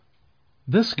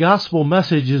This gospel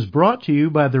message is brought to you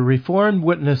by the Reformed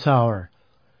Witness Hour,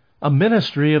 a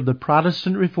ministry of the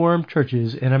Protestant Reformed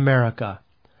churches in America.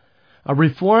 A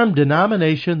Reformed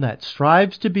denomination that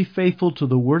strives to be faithful to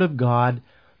the Word of God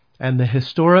and the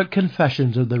historic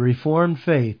confessions of the Reformed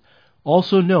faith,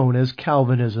 also known as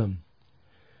Calvinism.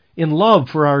 In love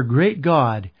for our great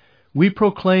God, we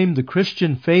proclaim the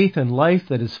Christian faith and life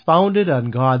that is founded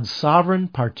on God's sovereign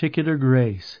particular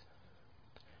grace.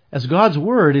 As God's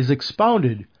Word is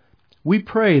expounded, we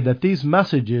pray that these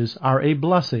messages are a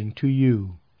blessing to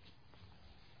you.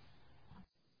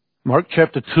 Mark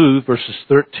chapter 2, verses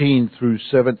 13 through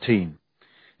 17.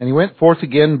 And he went forth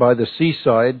again by the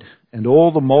seaside, and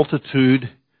all the multitude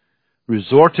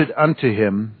resorted unto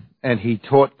him, and he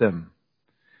taught them.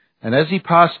 And as he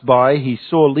passed by, he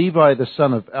saw Levi the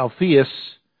son of Alphaeus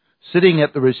sitting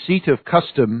at the receipt of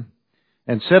custom,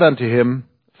 and said unto him,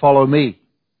 Follow me.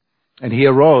 And he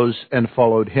arose and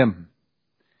followed him.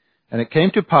 And it came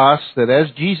to pass that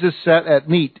as Jesus sat at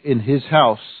meat in his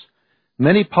house,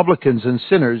 many publicans and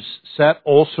sinners sat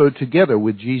also together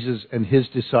with Jesus and his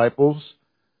disciples,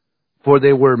 for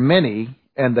there were many,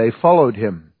 and they followed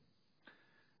him.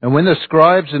 And when the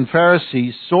scribes and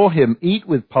Pharisees saw him eat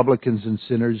with publicans and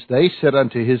sinners, they said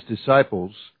unto his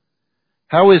disciples,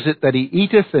 How is it that he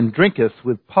eateth and drinketh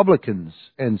with publicans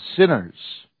and sinners?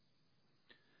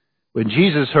 When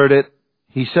Jesus heard it,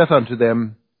 he saith unto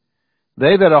them,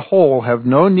 They that are whole have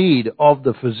no need of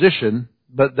the physician,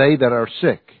 but they that are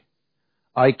sick.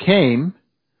 I came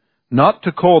not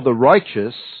to call the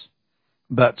righteous,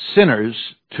 but sinners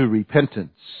to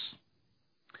repentance.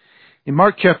 In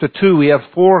Mark chapter 2, we have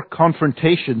 4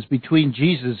 confrontations between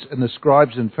Jesus and the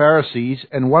scribes and Pharisees,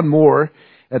 and one more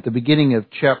at the beginning of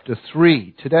chapter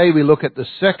 3. Today we look at the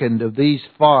second of these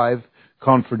 5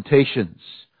 confrontations.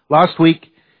 Last week,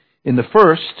 in the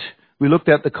first, we looked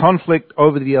at the conflict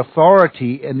over the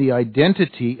authority and the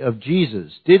identity of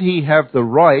Jesus. Did he have the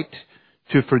right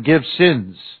to forgive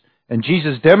sins? And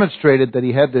Jesus demonstrated that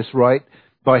he had this right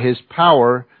by his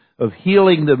power of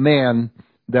healing the man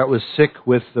that was sick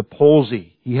with the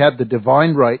palsy. He had the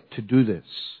divine right to do this.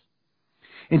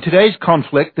 In today's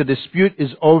conflict, the dispute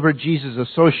is over Jesus'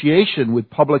 association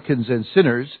with publicans and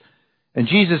sinners, and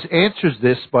Jesus answers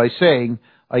this by saying,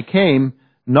 I came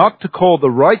not to call the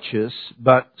righteous,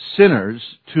 but sinners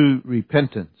to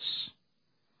repentance.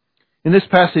 In this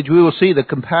passage, we will see the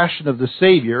compassion of the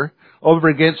Savior over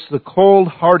against the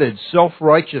cold-hearted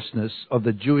self-righteousness of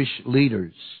the Jewish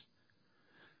leaders.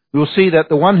 We will see that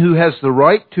the one who has the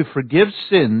right to forgive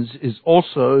sins is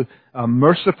also a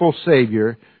merciful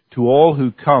Savior to all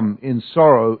who come in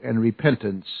sorrow and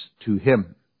repentance to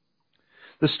him.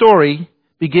 The story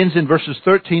begins in verses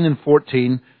 13 and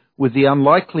 14 with the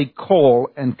unlikely call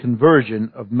and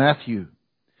conversion of Matthew.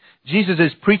 Jesus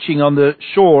is preaching on the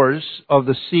shores of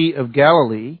the Sea of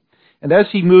Galilee, and as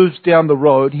he moves down the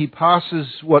road, he passes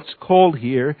what's called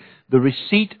here the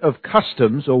receipt of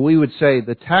customs, or we would say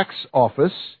the tax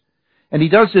office, and he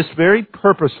does this very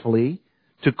purposefully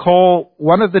to call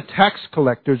one of the tax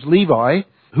collectors, Levi,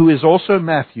 who is also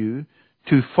Matthew,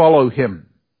 to follow him.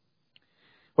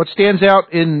 What stands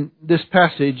out in this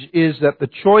passage is that the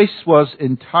choice was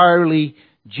entirely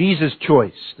Jesus'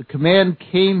 choice. The command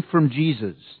came from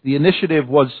Jesus. The initiative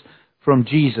was from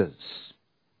Jesus.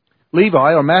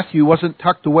 Levi, or Matthew, wasn't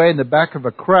tucked away in the back of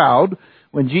a crowd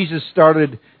when Jesus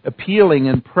started appealing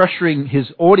and pressuring his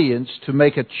audience to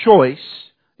make a choice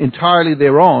entirely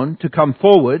their own, to come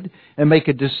forward and make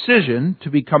a decision to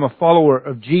become a follower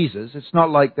of Jesus. It's not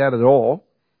like that at all.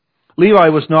 Levi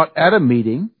was not at a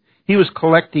meeting. He was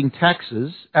collecting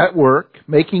taxes, at work,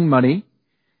 making money,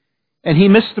 and he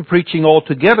missed the preaching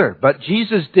altogether. But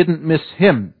Jesus didn't miss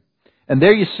him. And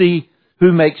there you see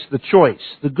who makes the choice.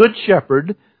 The good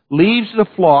shepherd leaves the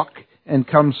flock and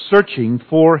comes searching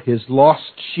for his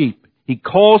lost sheep. He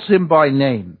calls him by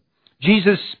name.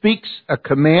 Jesus speaks a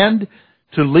command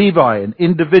to Levi, an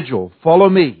individual, follow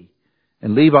me.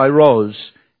 And Levi rose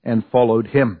and followed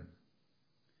him.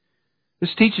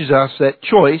 This teaches us that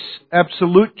choice,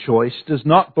 absolute choice, does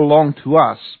not belong to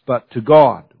us, but to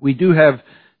God. We do have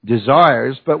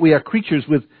desires, but we are creatures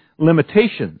with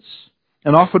limitations.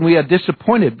 And often we are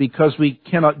disappointed because we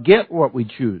cannot get what we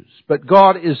choose. But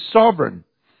God is sovereign,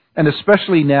 and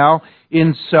especially now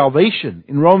in salvation.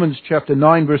 In Romans chapter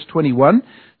 9, verse 21,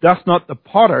 doth not the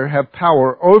potter have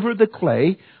power over the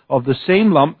clay of the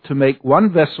same lump to make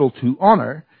one vessel to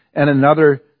honor and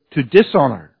another to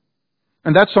dishonor?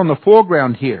 And that's on the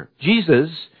foreground here. Jesus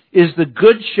is the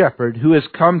good shepherd who has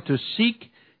come to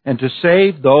seek and to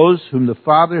save those whom the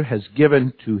Father has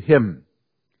given to him.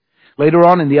 Later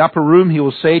on in the upper room, he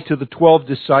will say to the 12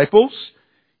 disciples,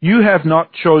 You have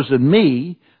not chosen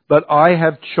me, but I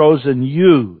have chosen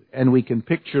you. And we can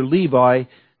picture Levi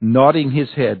nodding his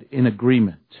head in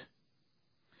agreement.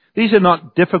 These are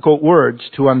not difficult words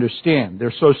to understand.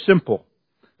 They're so simple.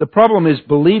 The problem is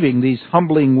believing these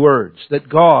humbling words, that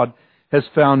God has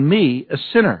found me a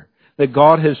sinner, that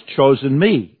God has chosen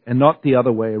me, and not the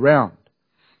other way around.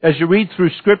 As you read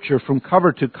through Scripture from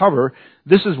cover to cover,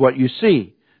 this is what you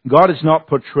see. God is not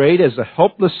portrayed as a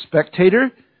helpless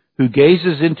spectator who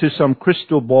gazes into some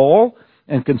crystal ball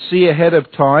and can see ahead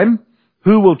of time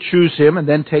who will choose him and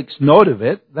then takes note of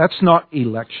it. That's not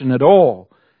election at all.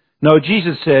 No,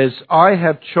 Jesus says, I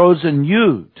have chosen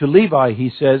you. To Levi,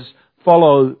 he says,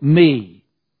 follow me.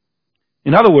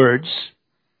 In other words,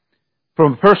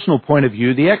 from a personal point of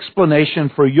view, the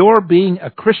explanation for your being a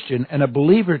Christian and a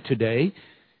believer today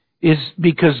is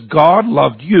because God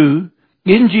loved you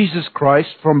in Jesus Christ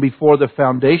from before the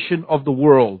foundation of the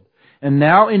world. And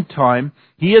now in time,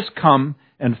 He has come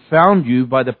and found you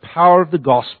by the power of the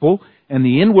gospel and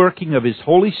the inworking of His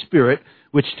Holy Spirit,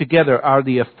 which together are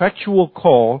the effectual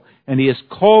call, and He has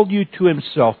called you to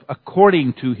Himself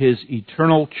according to His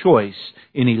eternal choice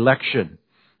in election.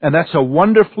 And that's a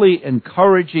wonderfully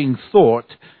encouraging thought,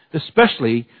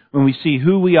 especially when we see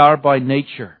who we are by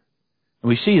nature. And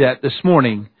we see that this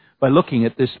morning by looking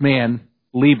at this man,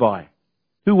 Levi.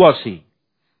 Who was he?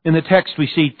 In the text we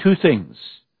see two things.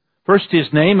 First, his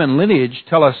name and lineage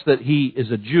tell us that he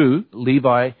is a Jew.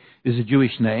 Levi is a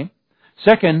Jewish name.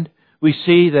 Second, we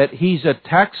see that he's a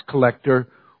tax collector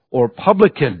or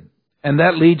publican. And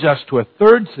that leads us to a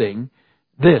third thing,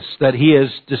 this, that he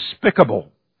is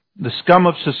despicable, the scum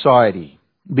of society.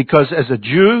 Because as a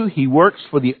Jew, he works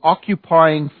for the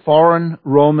occupying foreign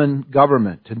Roman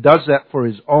government and does that for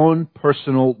his own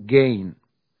personal gain.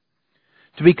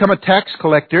 To become a tax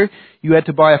collector, you had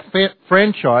to buy a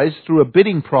franchise through a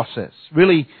bidding process.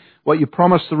 Really, what you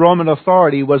promised the Roman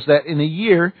authority was that in a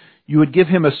year, you would give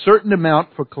him a certain amount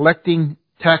for collecting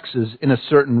taxes in a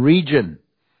certain region.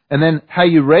 And then how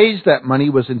you raised that money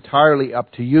was entirely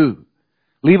up to you.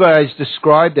 Levi is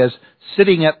described as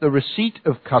sitting at the receipt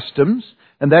of customs,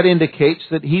 and that indicates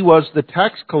that he was the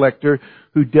tax collector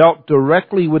who dealt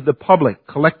directly with the public,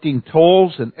 collecting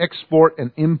tolls and export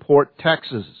and import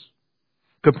taxes.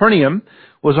 Capernaum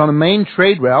was on a main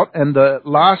trade route and the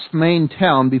last main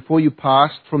town before you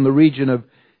passed from the region of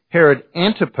Herod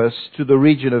Antipas to the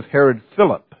region of Herod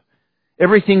Philip.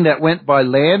 Everything that went by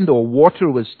land or water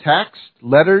was taxed: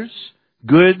 letters,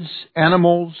 goods,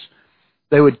 animals.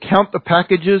 They would count the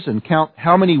packages and count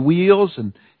how many wheels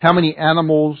and how many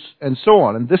animals and so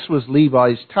on. And this was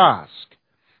Levi's task.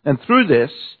 And through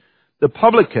this, the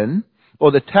publican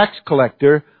or the tax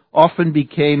collector often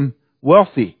became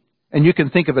wealthy. And you can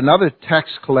think of another tax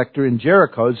collector in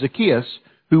Jericho, Zacchaeus,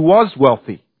 who was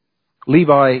wealthy.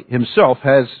 Levi himself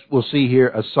has, we'll see here,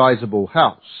 a sizable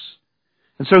house.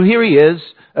 And so here he is,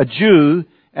 a Jew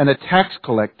and a tax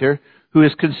collector who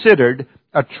is considered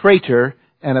a traitor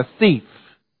and a thief,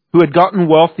 who had gotten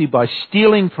wealthy by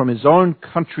stealing from his own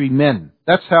countrymen.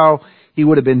 That's how he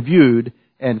would have been viewed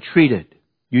and treated.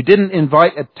 You didn't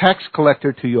invite a tax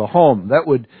collector to your home. That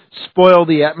would spoil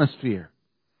the atmosphere.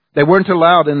 They weren't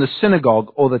allowed in the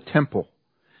synagogue or the temple.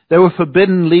 They were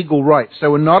forbidden legal rights. They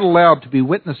were not allowed to be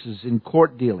witnesses in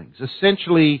court dealings.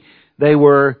 Essentially, they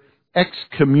were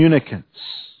excommunicants.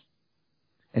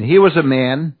 And here was a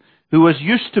man who was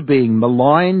used to being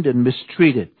maligned and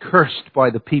mistreated, cursed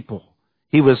by the people.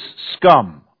 He was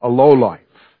scum, a lowlife.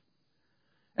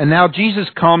 And now Jesus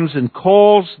comes and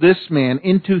calls this man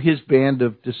into his band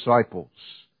of disciples.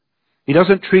 He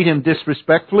doesn't treat him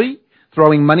disrespectfully,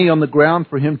 throwing money on the ground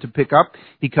for him to pick up.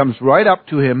 He comes right up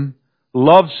to him,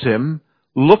 loves him,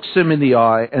 looks him in the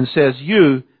eye, and says,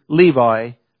 "You,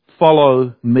 Levi,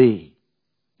 follow me."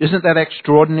 Isn't that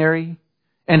extraordinary?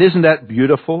 And isn't that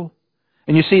beautiful?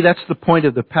 And you see, that's the point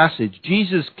of the passage.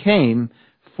 Jesus came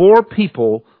for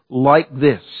people like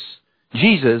this.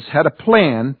 Jesus had a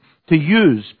plan to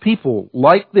use people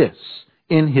like this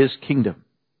in His kingdom.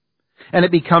 And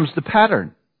it becomes the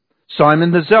pattern.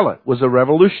 Simon the Zealot was a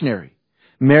revolutionary.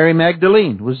 Mary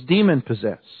Magdalene was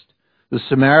demon-possessed. The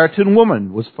Samaritan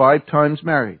woman was 5 times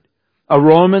married. A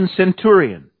Roman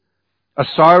centurion. A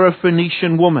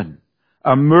Syrophoenician woman.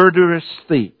 A murderous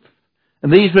thief.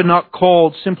 And these were not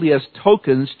called simply as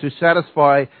tokens to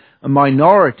satisfy a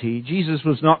minority. Jesus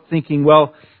was not thinking,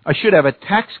 well, I should have a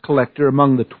tax collector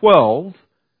among the 12.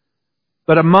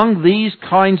 But among these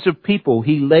kinds of people,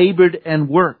 He labored and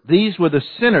worked. These were the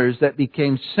sinners that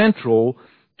became central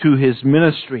to His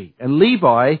ministry. And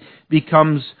Levi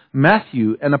becomes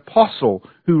Matthew, an apostle,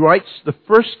 who writes the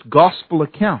first gospel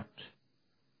account.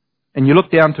 And you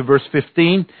look down to verse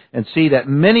 15 and see that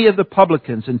many of the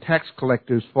publicans and tax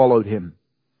collectors followed him.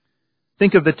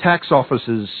 Think of the tax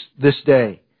offices this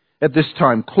day, at this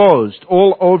time, closed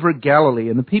all over Galilee,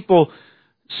 and the people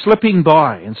slipping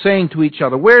by and saying to each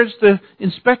other, "Where's the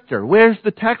inspector? Where's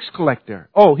the tax collector?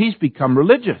 Oh, he's become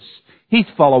religious. He's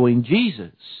following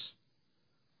Jesus."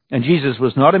 And Jesus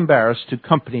was not embarrassed to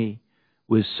company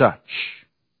with such.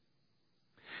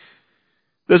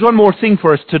 There's one more thing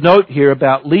for us to note here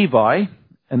about Levi,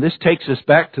 and this takes us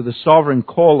back to the sovereign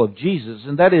call of Jesus,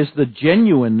 and that is the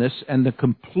genuineness and the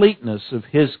completeness of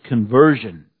his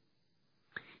conversion.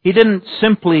 He didn't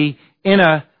simply, in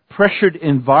a pressured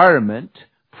environment,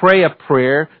 pray a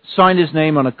prayer, sign his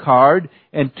name on a card,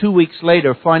 and 2 weeks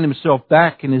later find himself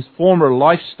back in his former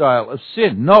lifestyle of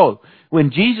sin. No, when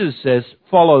Jesus says,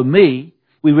 "Follow me,"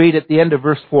 we read at the end of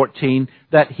verse 14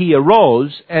 that he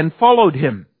arose and followed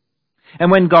him. And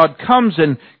when God comes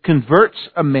and converts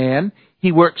a man,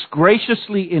 he works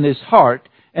graciously in his heart,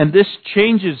 and this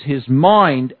changes his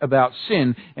mind about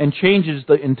sin and changes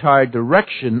the entire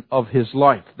direction of his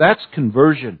life. That's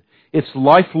conversion. It's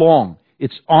lifelong.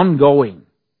 It's ongoing.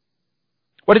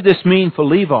 What did this mean for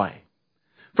Levi?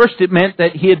 First, it meant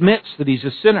that he admits that he's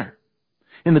a sinner.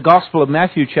 In the Gospel of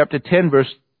Matthew chapter 10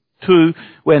 verse 2,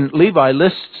 when Levi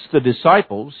lists the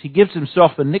disciples, he gives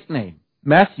himself a nickname,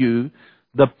 Matthew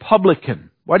the publican.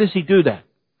 Why does he do that?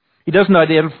 He doesn't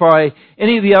identify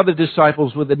any of the other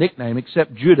disciples with a nickname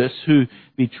except Judas, who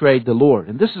betrayed the Lord.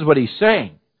 And this is what he's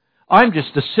saying. I'm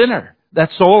just a sinner.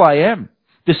 That's all I am,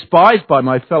 despised by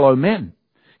my fellow men.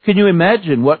 Can you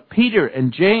imagine what Peter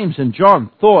and James and John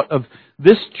thought of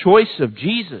this choice of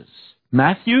Jesus?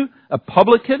 Matthew, a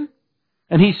publican?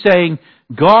 And he's saying,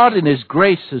 God in His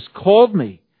grace has called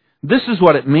me. This is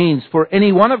what it means for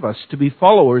any one of us to be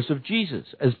followers of Jesus.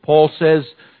 As Paul says,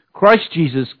 Christ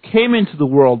Jesus came into the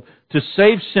world to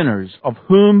save sinners, of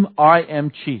whom I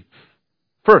am chief.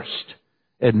 First,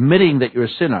 admitting that you're a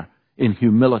sinner in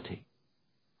humility.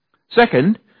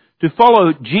 Second, to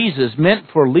follow Jesus meant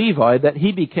for Levi that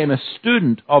he became a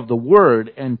student of the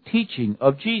Word and teaching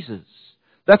of Jesus.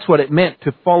 That's what it meant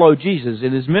to follow Jesus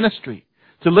in His ministry,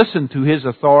 to listen to His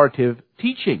authoritative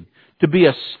teaching, to be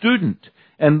a student.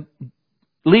 And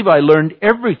Levi learned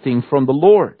everything from the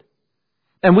Lord.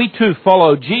 And we too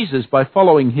follow Jesus by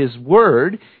following His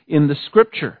Word in the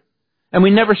Scripture. And we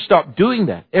never stop doing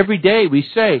that. Every day we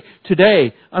say,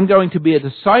 today I'm going to be a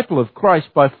disciple of Christ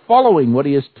by following what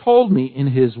He has told me in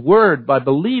His Word, by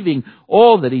believing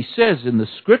all that He says in the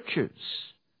Scriptures.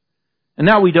 And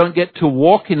now we don't get to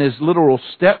walk in His literal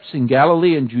steps in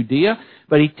Galilee and Judea,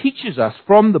 but He teaches us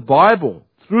from the Bible,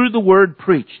 through the Word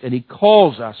preached, and He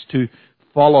calls us to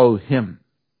follow Him.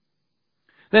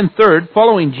 Then third,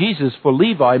 following Jesus for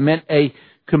Levi meant a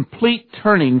complete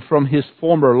turning from his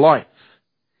former life.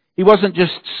 He wasn't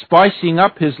just spicing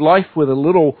up his life with a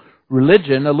little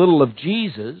religion, a little of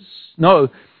Jesus. No,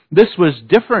 this was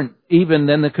different even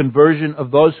than the conversion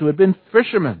of those who had been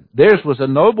fishermen. Theirs was a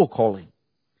noble calling.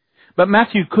 But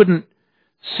Matthew couldn't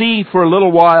see for a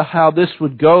little while how this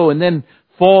would go and then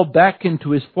fall back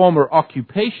into his former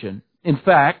occupation. In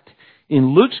fact,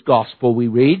 in Luke's Gospel we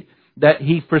read that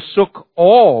he forsook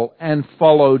all and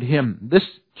followed Him. This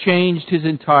changed his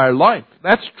entire life.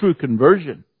 That's true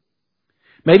conversion.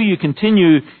 Maybe you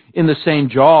continue in the same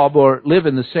job or live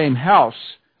in the same house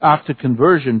after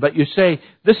conversion, but you say,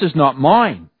 this is not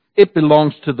mine. It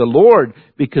belongs to the Lord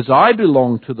because I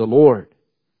belong to the Lord.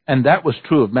 And that was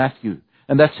true of Matthew.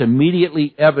 And that's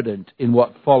immediately evident in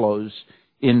what follows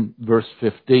in verse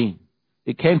 15.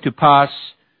 It came to pass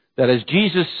that as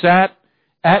Jesus sat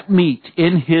at meat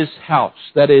in his house,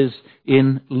 that is,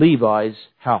 in Levi's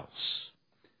house.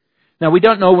 Now, we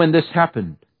don't know when this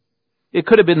happened. It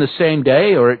could have been the same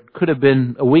day or it could have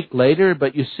been a week later,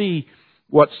 but you see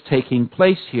what's taking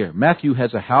place here. Matthew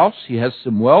has a house, he has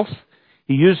some wealth.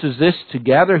 He uses this to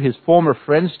gather his former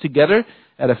friends together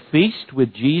at a feast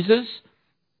with Jesus,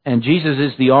 and Jesus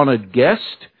is the honored guest.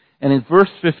 And in verse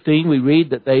 15 we read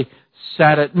that they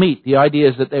sat at meat. The idea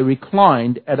is that they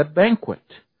reclined at a banquet.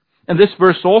 And this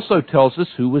verse also tells us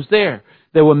who was there.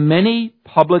 There were many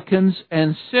publicans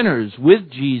and sinners with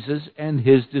Jesus and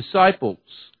His disciples.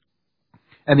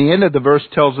 And the end of the verse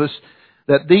tells us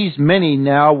that these many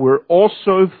now were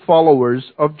also followers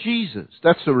of Jesus.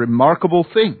 That's a remarkable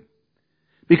thing.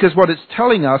 Because what it's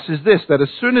telling us is this, that as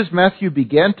soon as Matthew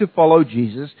began to follow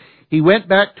Jesus, he went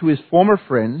back to his former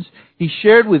friends, he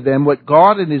shared with them what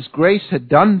God in His grace had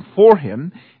done for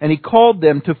him, and he called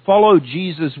them to follow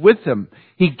Jesus with him.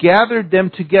 He gathered them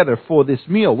together for this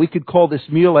meal. We could call this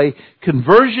meal a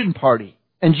conversion party,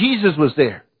 and Jesus was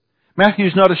there.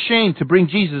 Matthew's not ashamed to bring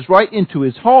Jesus right into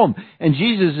his home, and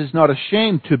Jesus is not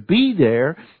ashamed to be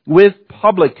there with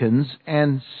publicans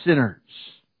and sinners.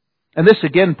 And this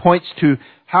again points to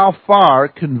how far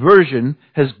conversion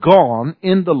has gone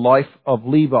in the life of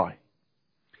Levi.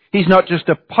 He's not just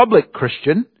a public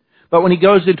Christian, but when he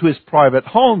goes into his private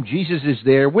home, Jesus is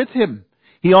there with him.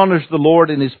 He honors the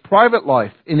Lord in his private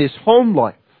life, in his home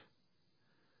life.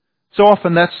 So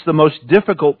often that's the most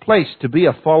difficult place to be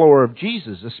a follower of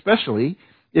Jesus, especially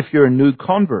if you're a new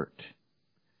convert.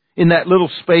 In that little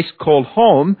space called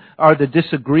home are the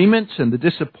disagreements and the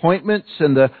disappointments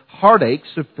and the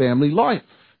heartaches of family life.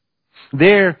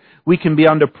 There we can be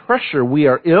under pressure. We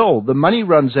are ill. The money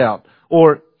runs out.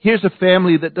 Or here's a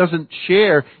family that doesn't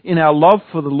share in our love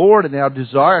for the Lord and our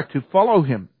desire to follow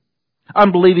Him.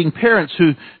 Unbelieving parents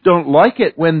who don't like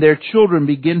it when their children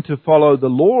begin to follow the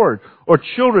Lord, or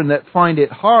children that find it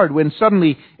hard when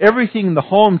suddenly everything in the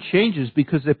home changes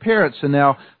because their parents are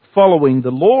now following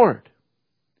the Lord.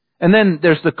 And then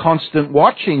there's the constant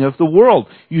watching of the world.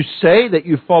 You say that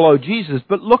you follow Jesus,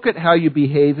 but look at how you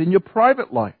behave in your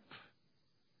private life.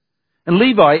 And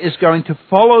Levi is going to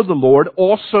follow the Lord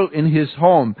also in his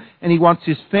home, and he wants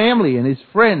his family and his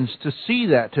friends to see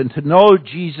that and to know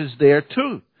Jesus there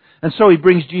too. And so he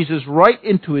brings Jesus right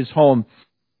into his home.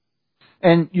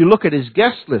 And you look at his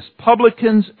guest list,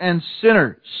 publicans and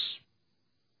sinners.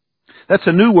 That's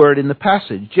a new word in the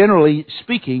passage. Generally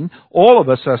speaking, all of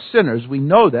us are sinners. We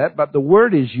know that, but the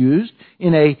word is used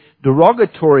in a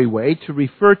derogatory way to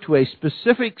refer to a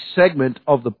specific segment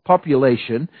of the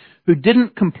population who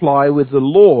didn't comply with the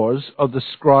laws of the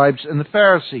scribes and the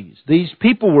Pharisees. These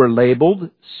people were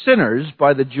labeled sinners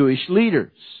by the Jewish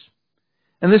leaders.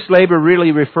 And this label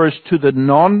really refers to the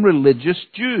non-religious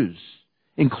Jews.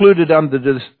 Included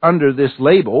under this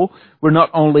label were not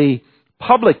only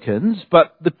publicans,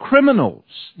 but the criminals,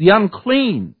 the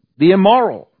unclean, the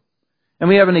immoral. And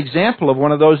we have an example of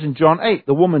one of those in John 8,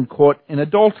 the woman caught in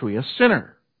adultery, a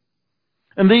sinner.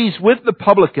 And these, with the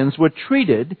publicans, were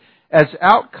treated as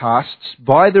outcasts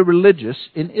by the religious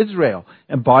in Israel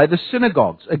and by the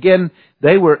synagogues. Again,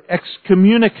 they were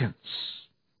excommunicants.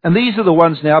 And these are the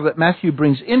ones now that Matthew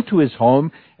brings into his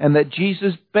home and that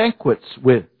Jesus banquets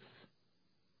with.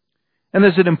 And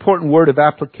there's an important word of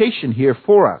application here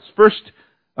for us. First,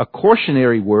 a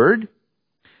cautionary word.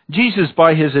 Jesus,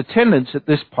 by his attendance at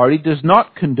this party, does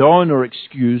not condone or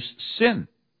excuse sin.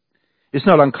 It's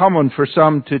not uncommon for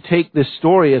some to take this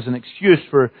story as an excuse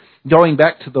for going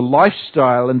back to the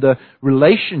lifestyle and the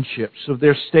relationships of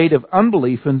their state of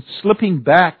unbelief and slipping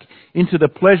back into the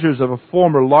pleasures of a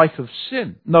former life of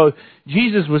sin. No,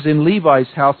 Jesus was in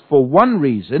Levi's house for one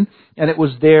reason, and it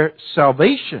was their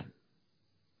salvation.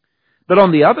 But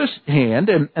on the other hand,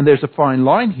 and there's a fine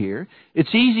line here,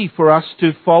 it's easy for us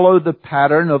to follow the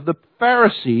pattern of the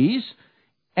Pharisees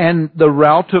and the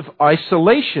route of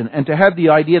isolation, and to have the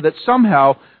idea that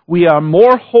somehow we are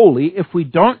more holy if we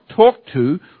don't talk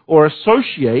to or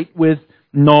associate with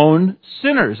known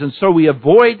sinners. And so we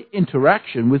avoid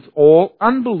interaction with all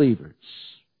unbelievers.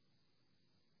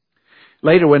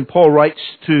 Later, when Paul writes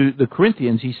to the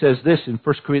Corinthians, he says this in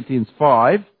 1 Corinthians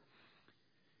 5,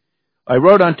 I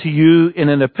wrote unto you in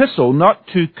an epistle not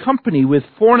to company with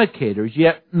fornicators,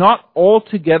 yet not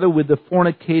altogether with the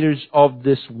fornicators of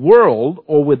this world,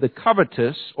 or with the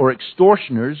covetous, or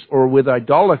extortioners, or with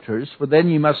idolaters, for then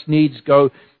you must needs go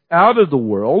out of the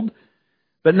world.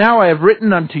 But now I have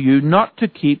written unto you not to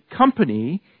keep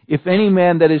company, if any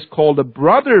man that is called a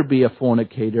brother be a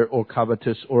fornicator, or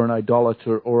covetous, or an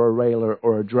idolater, or a railer,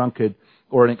 or a drunkard,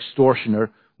 or an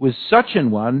extortioner. With such an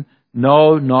one,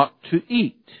 no, not to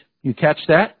eat. You catch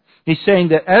that? He's saying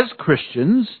that as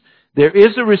Christians, there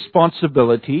is a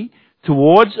responsibility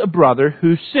towards a brother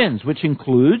who sins, which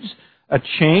includes a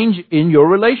change in your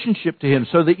relationship to him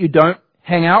so that you don't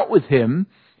hang out with him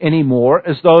anymore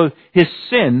as though his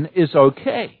sin is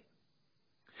okay.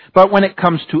 But when it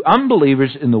comes to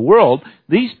unbelievers in the world,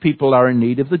 these people are in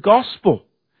need of the gospel.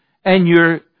 And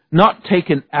you're not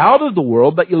taken out of the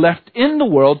world, but you're left in the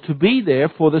world to be there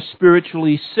for the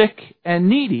spiritually sick and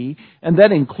needy, and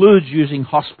that includes using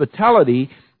hospitality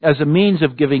as a means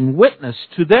of giving witness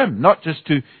to them, not just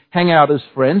to hang out as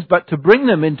friends, but to bring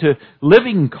them into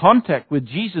living contact with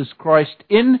Jesus Christ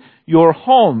in your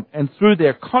home and through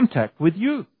their contact with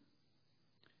you.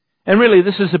 And really,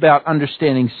 this is about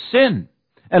understanding sin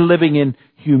and living in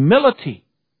humility.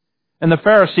 And the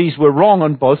Pharisees were wrong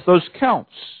on both those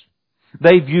counts.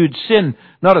 They viewed sin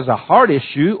not as a heart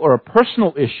issue or a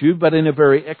personal issue, but in a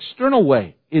very external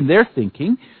way. In their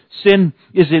thinking, sin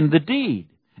is in the deed.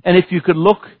 And if you could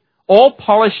look all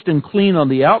polished and clean on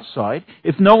the outside,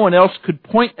 if no one else could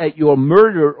point at your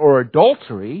murder or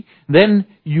adultery, then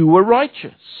you were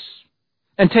righteous.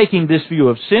 And taking this view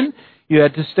of sin, you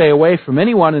had to stay away from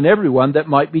anyone and everyone that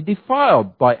might be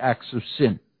defiled by acts of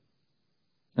sin.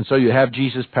 And so you have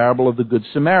Jesus' parable of the Good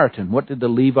Samaritan. What did the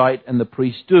Levite and the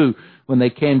priest do when they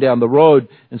came down the road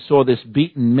and saw this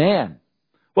beaten man?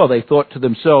 Well, they thought to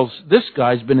themselves, this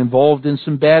guy's been involved in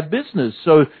some bad business.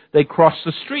 So they crossed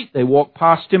the street. They walked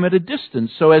past him at a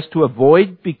distance so as to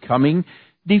avoid becoming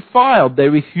defiled. They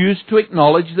refused to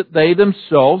acknowledge that they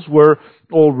themselves were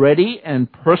already and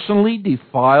personally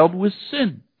defiled with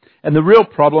sin. And the real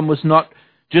problem was not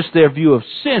just their view of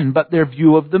sin, but their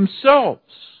view of themselves.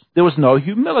 There was no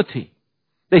humility.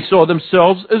 They saw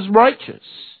themselves as righteous.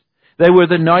 They were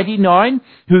the 99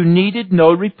 who needed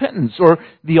no repentance, or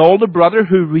the older brother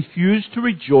who refused to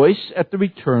rejoice at the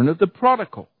return of the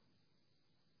prodigal.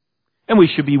 And we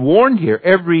should be warned here,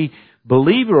 every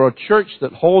believer or church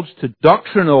that holds to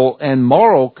doctrinal and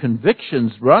moral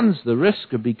convictions runs the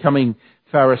risk of becoming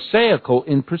Pharisaical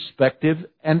in perspective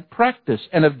and practice,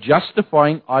 and of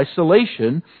justifying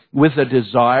isolation with a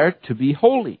desire to be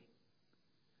holy.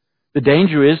 The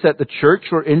danger is that the church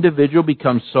or individual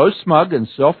becomes so smug and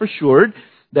self-assured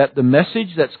that the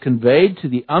message that's conveyed to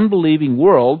the unbelieving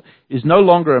world is no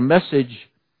longer a message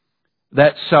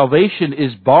that salvation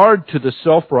is barred to the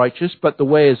self-righteous, but the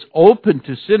way is open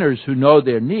to sinners who know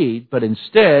their need. But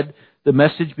instead, the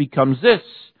message becomes this,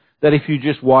 that if you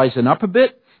just wisen up a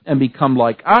bit and become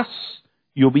like us,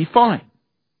 you'll be fine.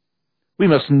 We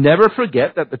must never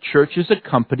forget that the church is a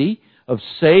company of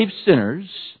saved sinners,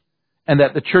 and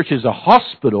that the church is a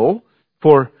hospital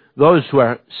for those who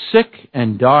are sick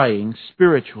and dying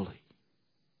spiritually.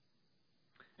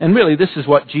 And really, this is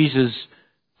what Jesus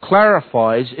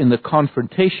clarifies in the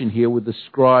confrontation here with the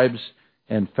scribes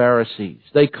and Pharisees.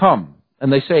 They come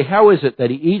and they say, how is it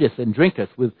that he eateth and drinketh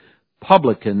with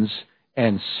publicans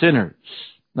and sinners?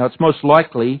 Now, it's most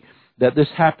likely that this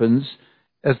happens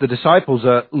as the disciples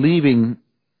are leaving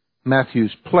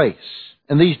Matthew's place.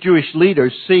 And these Jewish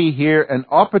leaders see here an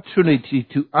opportunity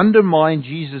to undermine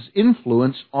Jesus'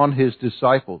 influence on his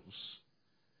disciples.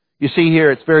 You see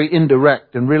here it's very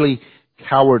indirect and really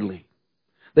cowardly.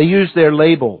 They use their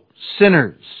label,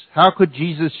 sinners. How could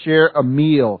Jesus share a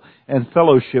meal and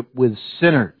fellowship with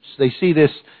sinners? They see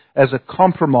this as a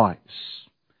compromise.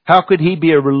 How could he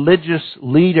be a religious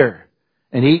leader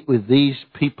and eat with these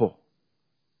people?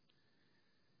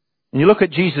 And you look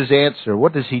at Jesus' answer.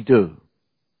 What does he do?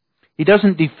 He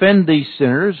doesn't defend these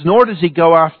sinners, nor does he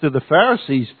go after the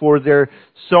Pharisees for their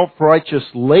self-righteous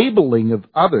labeling of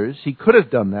others. He could have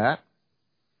done that.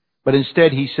 But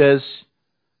instead he says,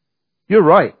 you're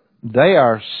right. They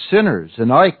are sinners,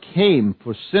 and I came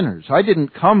for sinners. I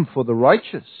didn't come for the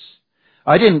righteous.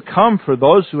 I didn't come for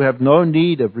those who have no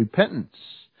need of repentance.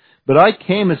 But I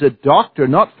came as a doctor,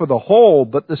 not for the whole,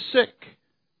 but the sick.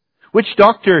 Which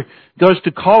doctor goes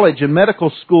to college and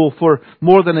medical school for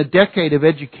more than a decade of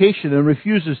education and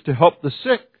refuses to help the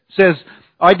sick? Says,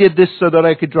 I did this so that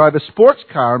I could drive a sports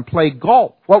car and play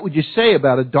golf. What would you say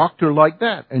about a doctor like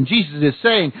that? And Jesus is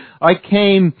saying, I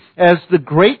came as the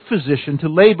great physician to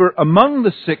labor among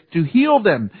the sick to heal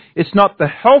them. It's not the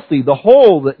healthy, the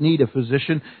whole that need a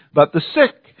physician, but the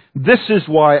sick. This is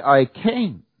why I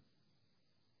came.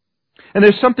 And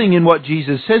there's something in what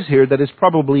Jesus says here that is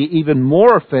probably even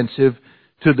more offensive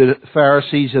to the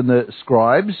Pharisees and the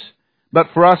scribes, but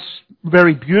for us,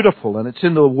 very beautiful. And it's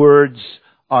in the words,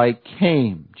 I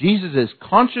came. Jesus is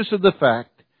conscious of the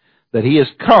fact that he has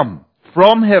come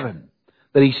from heaven,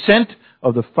 that he sent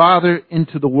of the Father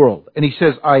into the world. And he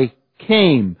says, I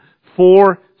came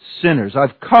for sinners.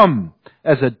 I've come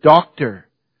as a doctor.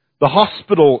 The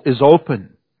hospital is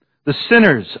open. The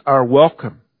sinners are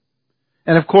welcome.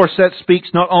 And of course that speaks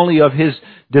not only of his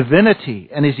divinity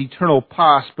and his eternal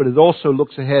past, but it also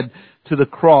looks ahead to the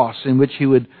cross in which he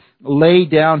would lay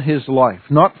down his life,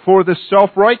 not for the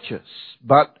self-righteous,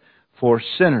 but for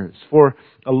sinners, for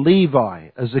a Levi,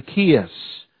 a Zacchaeus,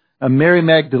 a Mary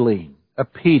Magdalene, a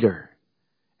Peter.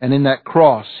 And in that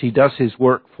cross he does his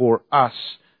work for us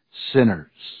sinners.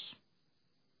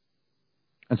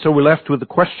 And so we're left with the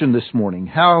question this morning,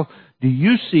 how do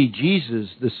you see Jesus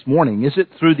this morning? Is it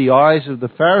through the eyes of the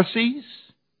Pharisees?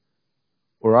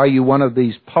 Or are you one of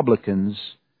these publicans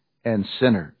and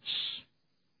sinners?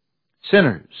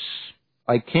 Sinners.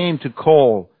 I came to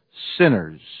call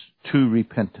sinners to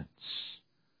repentance.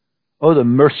 Oh, the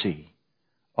mercy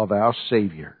of our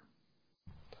Savior.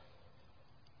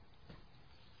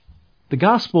 The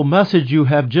gospel message you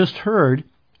have just heard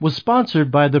was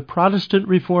sponsored by the Protestant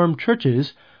Reformed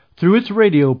Churches through its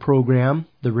radio program,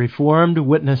 The Reformed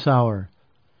Witness Hour.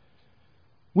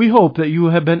 We hope that you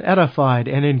have been edified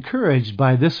and encouraged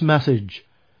by this message.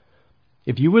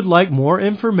 If you would like more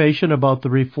information about the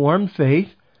Reformed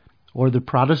faith or the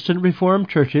Protestant Reformed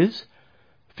churches,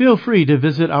 feel free to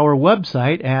visit our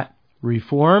website at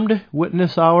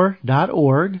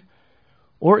reformedwitnesshour.org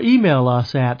or email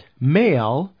us at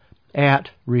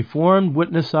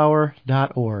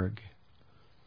mail@reformedwitnesshour.org.